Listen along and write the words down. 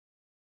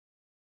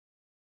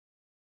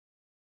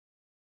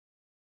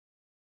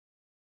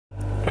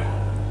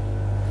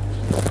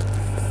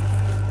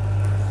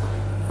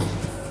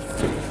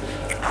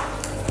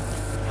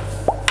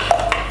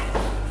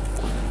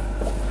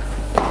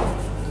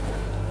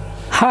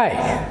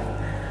Hi,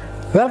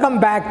 welcome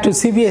back to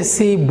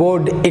CBSE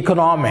Board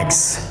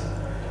Economics.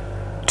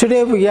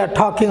 Today we are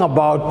talking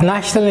about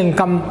National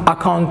Income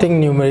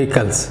Accounting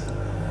Numericals.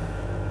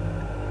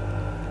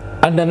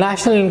 Under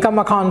National Income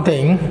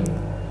Accounting,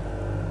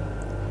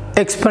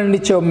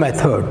 expenditure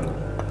method.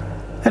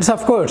 It's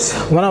of course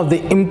one of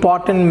the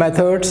important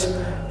methods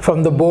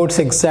from the board's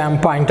exam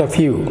point of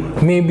view.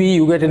 Maybe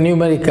you get a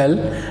numerical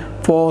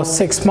for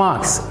 6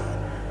 marks.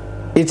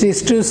 It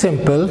is too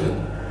simple.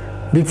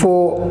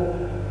 Before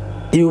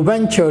you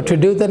venture to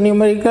do the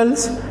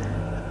numericals,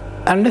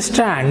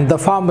 understand the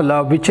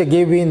formula which I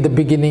gave you in the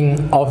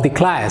beginning of the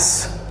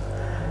class.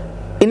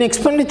 In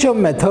expenditure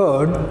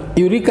method,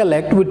 you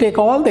recollect we take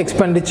all the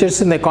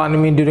expenditures in the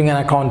economy during an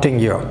accounting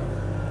year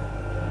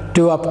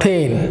to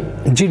obtain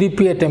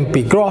GDP at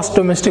MP, gross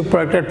domestic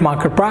product at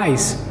market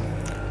price.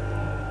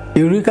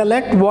 You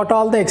recollect what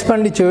all the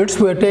expenditures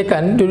were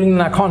taken during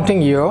an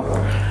accounting year.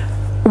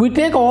 We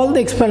take all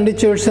the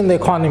expenditures in the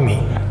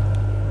economy.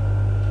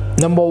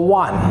 Number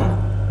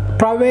 1,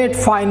 private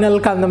final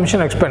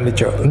consumption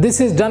expenditure.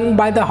 This is done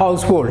by the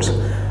households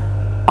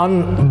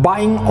on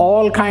buying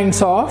all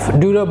kinds of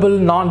durable,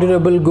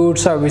 non-durable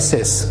goods,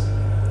 services.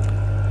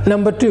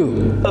 Number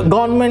 2,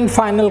 government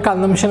final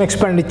consumption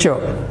expenditure.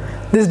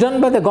 This is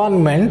done by the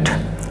government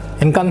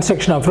in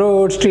construction of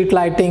roads, street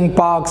lighting,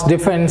 parks,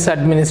 defense,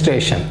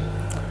 administration.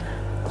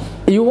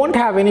 You won't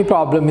have any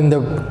problem in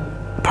the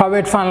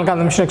private final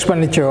consumption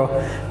expenditure,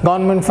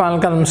 government final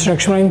consumption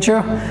expenditure,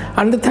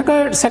 and the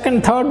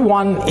third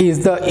one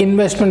is the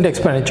investment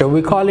expenditure.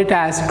 We call it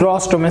as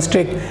gross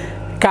domestic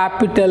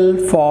capital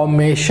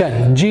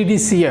formation,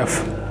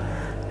 GDCF.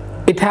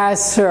 It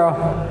has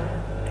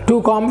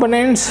two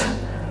components: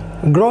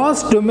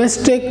 gross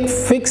domestic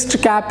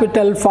fixed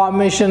capital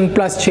formation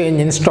plus change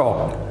in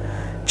stock.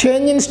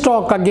 Change in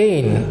stock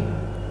again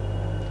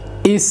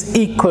is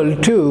equal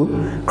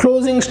to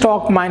closing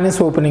stock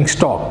minus opening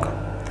stock.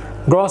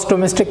 Gross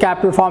domestic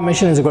capital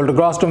formation is equal to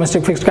gross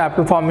domestic fixed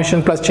capital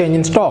formation plus change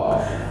in stock.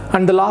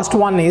 And the last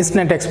one is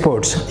net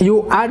exports.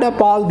 You add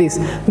up all these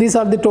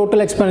are the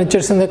total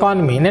expenditures in the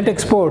economy. Net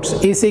exports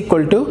is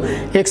equal to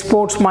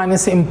exports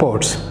minus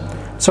imports.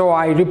 So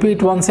I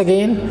repeat once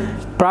again: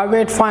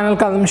 private final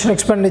consumption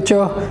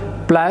expenditure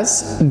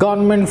plus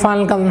government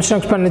final consumption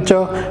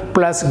expenditure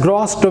plus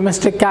gross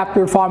domestic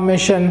capital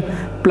formation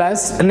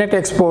plus net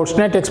exports.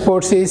 Net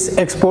exports is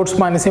exports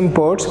minus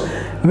imports.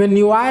 When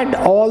you add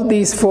all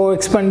these 4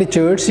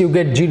 expenditures, you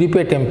get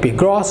GDP at MP,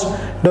 gross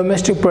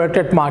domestic product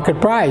at market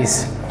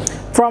price.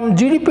 From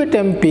GDP at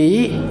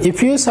MP,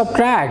 if you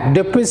subtract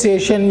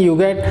depreciation, you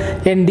get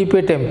NDP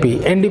at MP.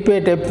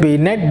 NDP at MP,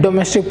 net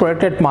domestic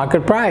product at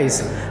market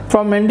price.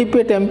 From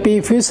NDP at MP,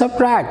 if you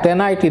subtract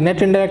NIT,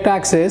 net indirect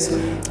taxes,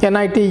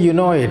 NIT you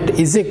know it,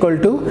 is equal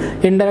to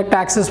indirect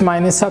taxes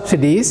minus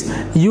subsidies,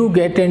 you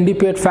get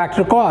NDP at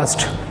factor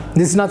cost.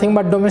 This is nothing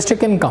but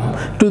domestic income.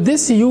 To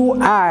this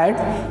you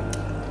add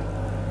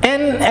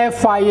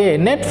NFIA,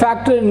 net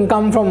factor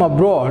income from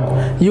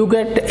abroad, you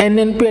get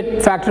NNP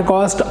at factor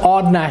cost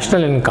or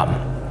national income.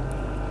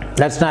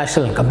 That's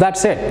national income.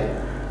 That's it.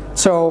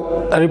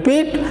 So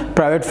repeat: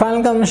 private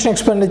final consumption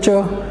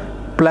expenditure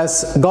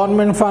plus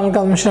government final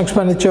consumption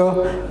expenditure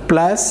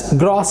plus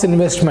gross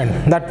investment,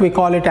 that we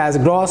call it as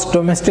gross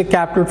domestic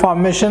capital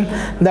formation,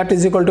 that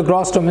is equal to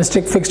gross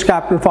domestic fixed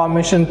capital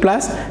formation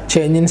plus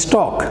change in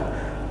stock.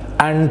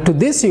 And to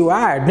this you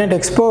add net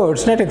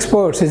exports. Net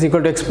exports is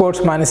equal to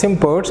exports minus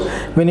imports.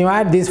 When you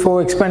add these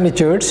 4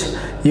 expenditures,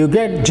 you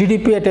get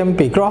GDP at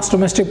MP, gross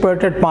domestic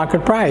product at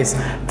market price.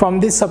 From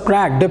this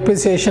subtract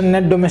depreciation,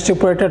 net domestic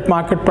product at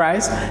market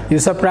price. You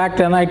subtract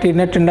NIT,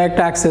 net indirect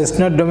taxes,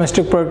 net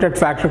domestic product at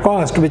factor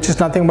cost, which is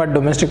nothing but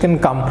domestic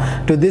income.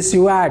 To this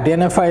you add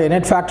NFI,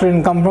 net factor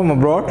income from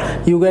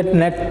abroad. You get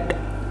net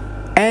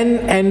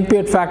NNP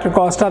at factor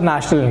cost or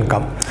national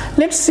income.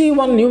 Let's see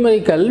one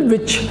numerical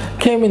which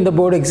came in the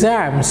board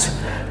exams.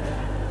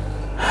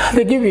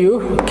 They give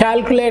you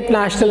calculate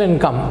national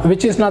income,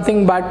 which is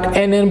nothing but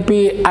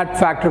NNP at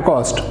factor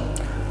cost.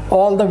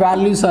 All the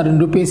values are in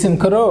rupees and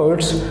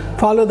crores.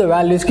 Follow the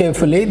values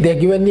carefully. They are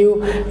given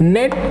you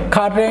net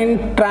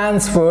current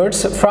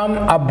transfers from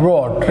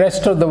abroad.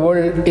 Rest of the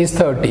world is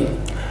 30.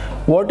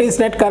 What is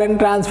net current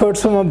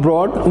transfers from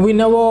abroad? We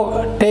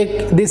never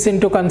take this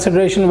into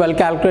consideration while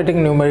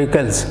calculating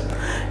numericals.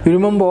 You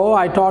remember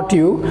I taught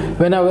you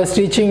when I was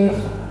teaching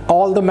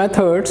all the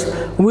methods,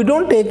 we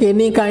don't take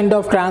any kind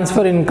of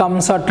transfer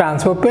incomes or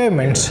transfer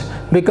payments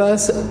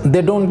because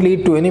they don't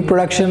lead to any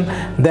production.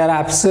 They are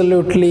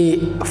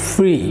absolutely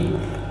free.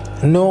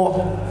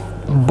 No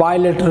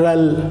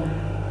bilateral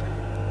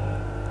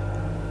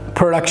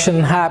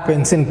production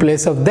happens in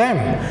place of them,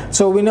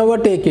 so we never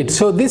take it.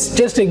 So this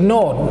just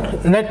ignore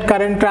net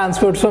current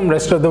transfers from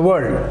rest of the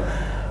world.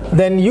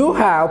 Then you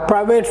have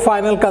private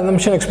final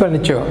consumption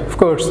expenditure. Of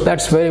course,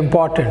 that's very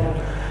important.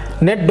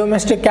 Net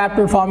domestic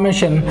capital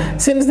formation.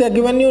 Since they are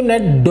given you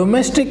net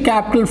domestic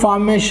capital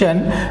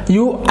formation,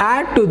 you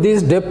add to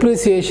this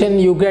depreciation,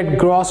 you get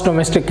gross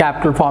domestic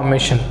capital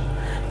formation.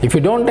 If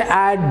you don't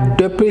add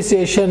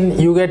depreciation,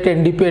 you get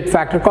NDP at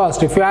factor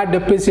cost. If you add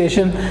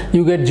depreciation,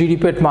 you get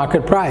GDP at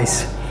market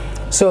price.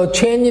 So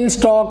change in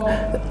stock,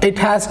 it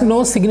has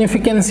no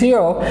significance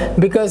here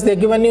because they're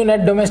given you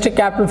net domestic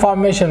capital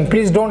formation.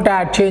 Please don't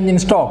add change in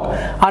stock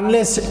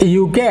unless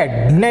you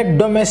get net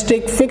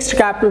domestic fixed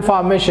capital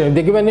formation. If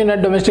they're given you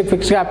net domestic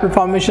fixed capital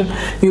formation,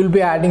 you will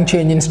be adding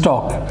change in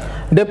stock.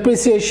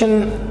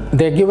 Depreciation,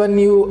 they're given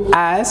you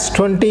as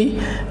 20,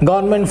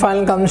 government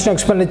final consumption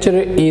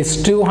expenditure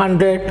is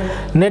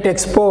 200, net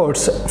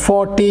exports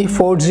 40,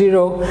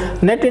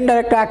 net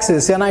indirect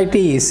taxes NIT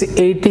is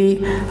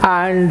 80,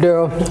 and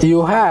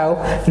you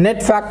have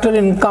net factor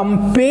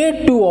income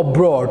paid to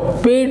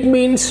abroad. Paid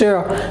means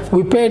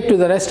we paid to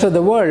the rest of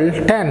the world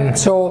 10,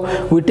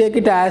 so we take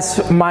it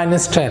as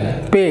minus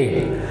 10,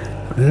 paid.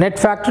 Net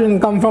factor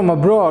income from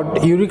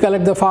abroad, you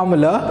recollect the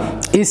formula,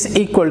 is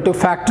equal to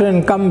factor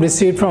income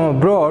received from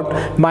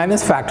abroad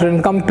minus factor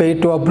income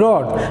paid to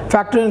abroad.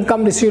 Factor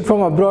income received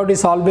from abroad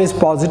is always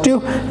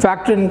positive,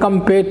 factor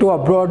income paid to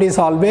abroad is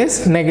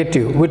always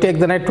negative. We take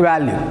the net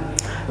value.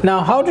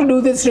 Now how to do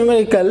this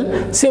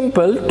numerical?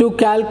 Simple. To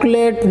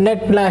calculate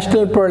net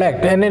national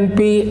product,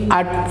 NNP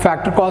at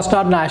factor cost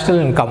or national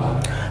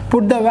income,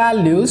 put the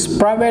values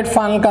private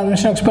final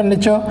consumption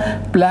expenditure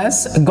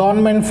plus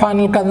government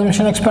final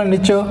consumption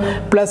expenditure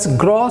plus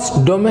gross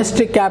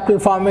domestic capital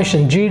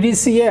formation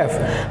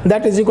GDCF,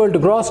 that is equal to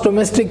gross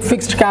domestic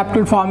fixed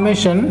capital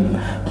formation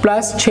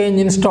plus change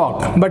in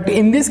stock. But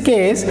in this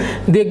case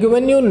they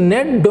given you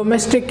net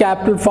domestic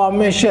capital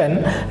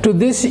formation. To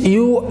this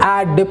you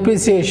add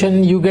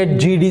depreciation, you get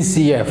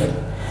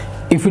GDCF.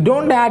 If you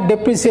don't add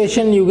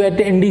depreciation, you get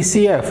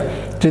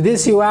NDCF. To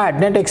this you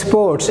add net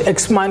exports,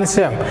 X minus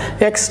M.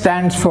 X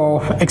stands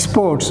for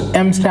exports,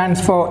 M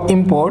stands for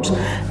imports.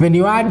 When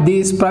you add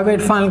these,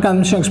 private final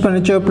consumption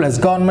expenditure plus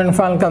government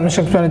final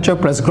consumption expenditure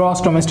plus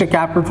gross domestic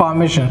capital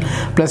formation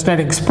plus net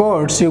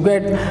exports, you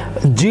get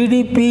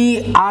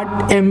GDP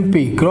at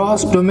MP,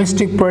 gross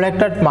domestic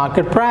product at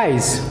market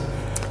price.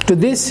 To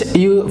this,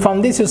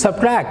 from this you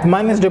subtract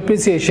minus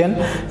depreciation,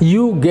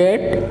 you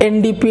get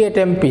NDP at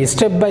MP,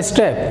 step by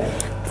step.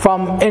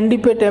 From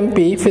NDP at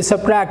MP, if you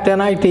subtract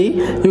NIT,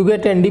 you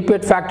get NDP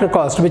at factor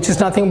cost, which is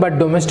nothing but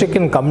domestic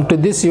income. To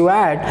this you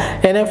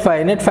add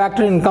NFI, net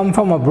factor income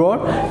from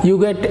abroad, you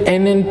get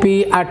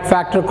NNP at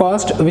factor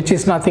cost, which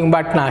is nothing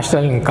but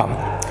national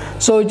income.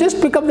 So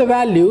just pick up the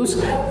values.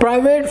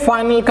 Private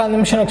final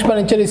consumption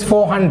expenditure is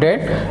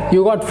 400,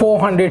 you got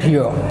 400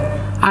 here.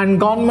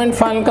 And government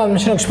final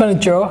consumption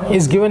expenditure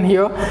is given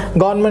here.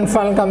 Government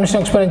final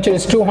consumption expenditure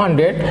is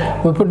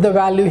 200. We put the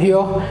value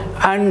here.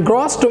 And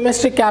gross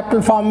domestic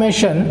capital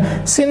formation,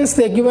 since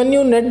they given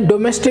you net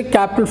domestic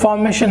capital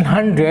formation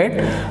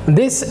 100,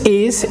 this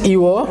is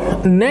your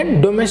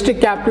net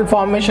domestic capital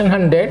formation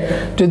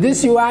 100. To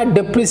this you add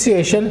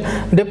depreciation.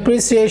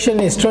 Depreciation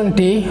is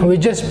 20. We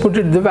just put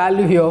it the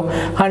value here,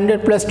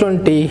 100 plus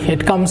 20.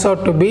 It comes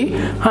out to be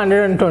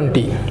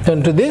 120.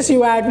 Then to this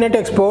you add net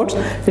exports.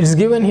 It is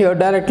given here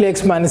directly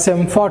X minus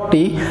M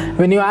 40.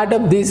 When you add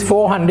up these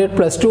 400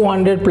 plus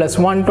 200 plus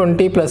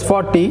 120 plus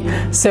 40,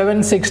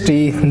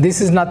 760. This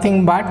is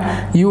nothing but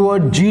your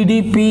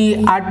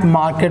GDP at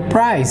market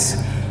price.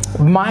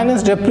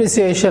 Minus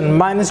depreciation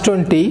minus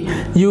 20,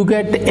 you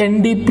get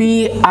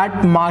NDP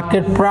at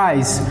market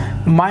price,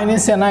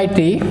 minus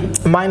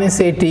NIT minus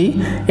 80,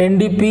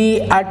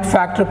 NDP at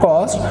factor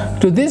cost.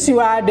 To this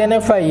you add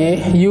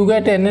NFIA, you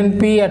get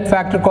NNP at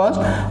factor cost,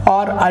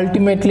 or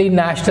ultimately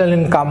national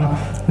income,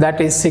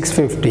 that is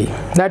 650.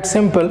 That's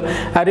simple.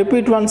 I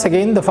repeat once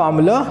again the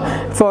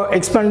formula for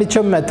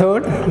expenditure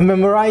method.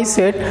 Memorize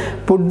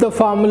it, put the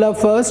formula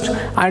first,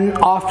 and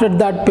after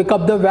that pick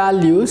up the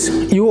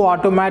values. You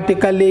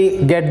automatically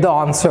get the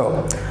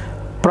answer.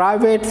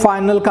 Private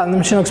final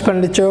consumption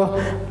expenditure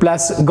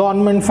plus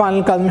government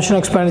final consumption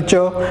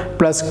expenditure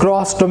plus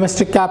gross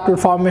domestic capital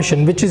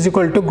formation, which is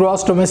equal to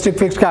gross domestic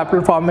fixed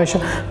capital formation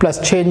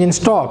plus change in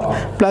stock,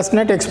 plus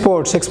net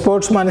exports,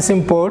 exports minus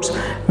imports.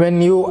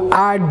 When you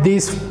add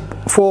these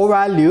four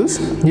values,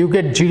 you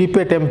get GDP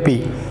at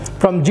MP.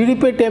 From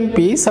GDP at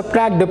MP,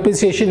 subtract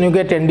depreciation, you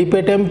get NDP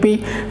at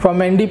MP. From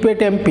NDP at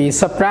MP,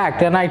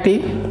 subtract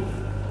NIT,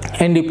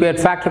 NDP at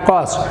factor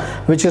cost,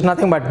 which is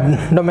nothing but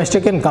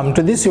domestic income.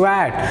 To this you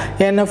add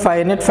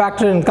NFI, net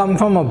factor income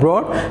from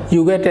abroad,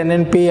 you get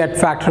NNP at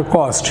factor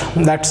cost.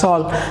 That's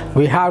all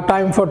we have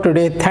time for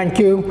today. Thank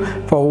you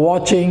for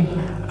watching,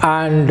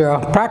 and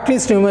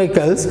practice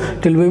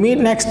numericals. Till we meet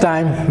next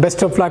time,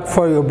 best of luck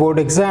for your board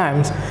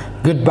exams.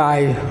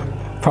 Goodbye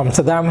from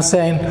Saddam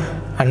Hussain,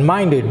 and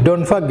mind it,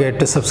 don't forget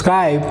to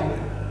subscribe,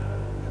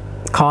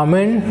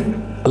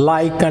 comment,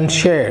 like and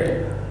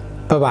share.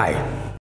 Bye bye.